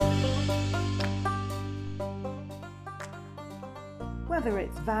Whether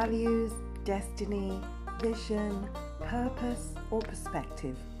it's values, destiny, vision, purpose, or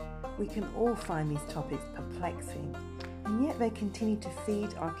perspective, we can all find these topics perplexing, and yet they continue to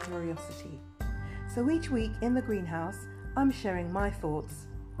feed our curiosity. So each week in the greenhouse, I'm sharing my thoughts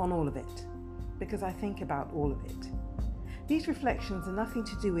on all of it, because I think about all of it. These reflections are nothing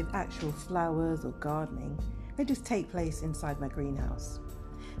to do with actual flowers or gardening, they just take place inside my greenhouse.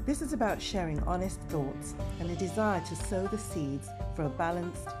 This is about sharing honest thoughts and a desire to sow the seeds for a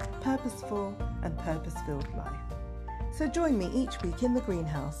balanced, purposeful, and purpose-filled life. So join me each week in the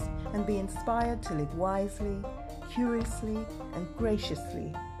greenhouse and be inspired to live wisely, curiously, and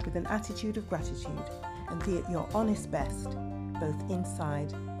graciously with an attitude of gratitude and be at your honest best, both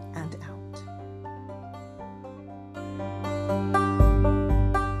inside and out.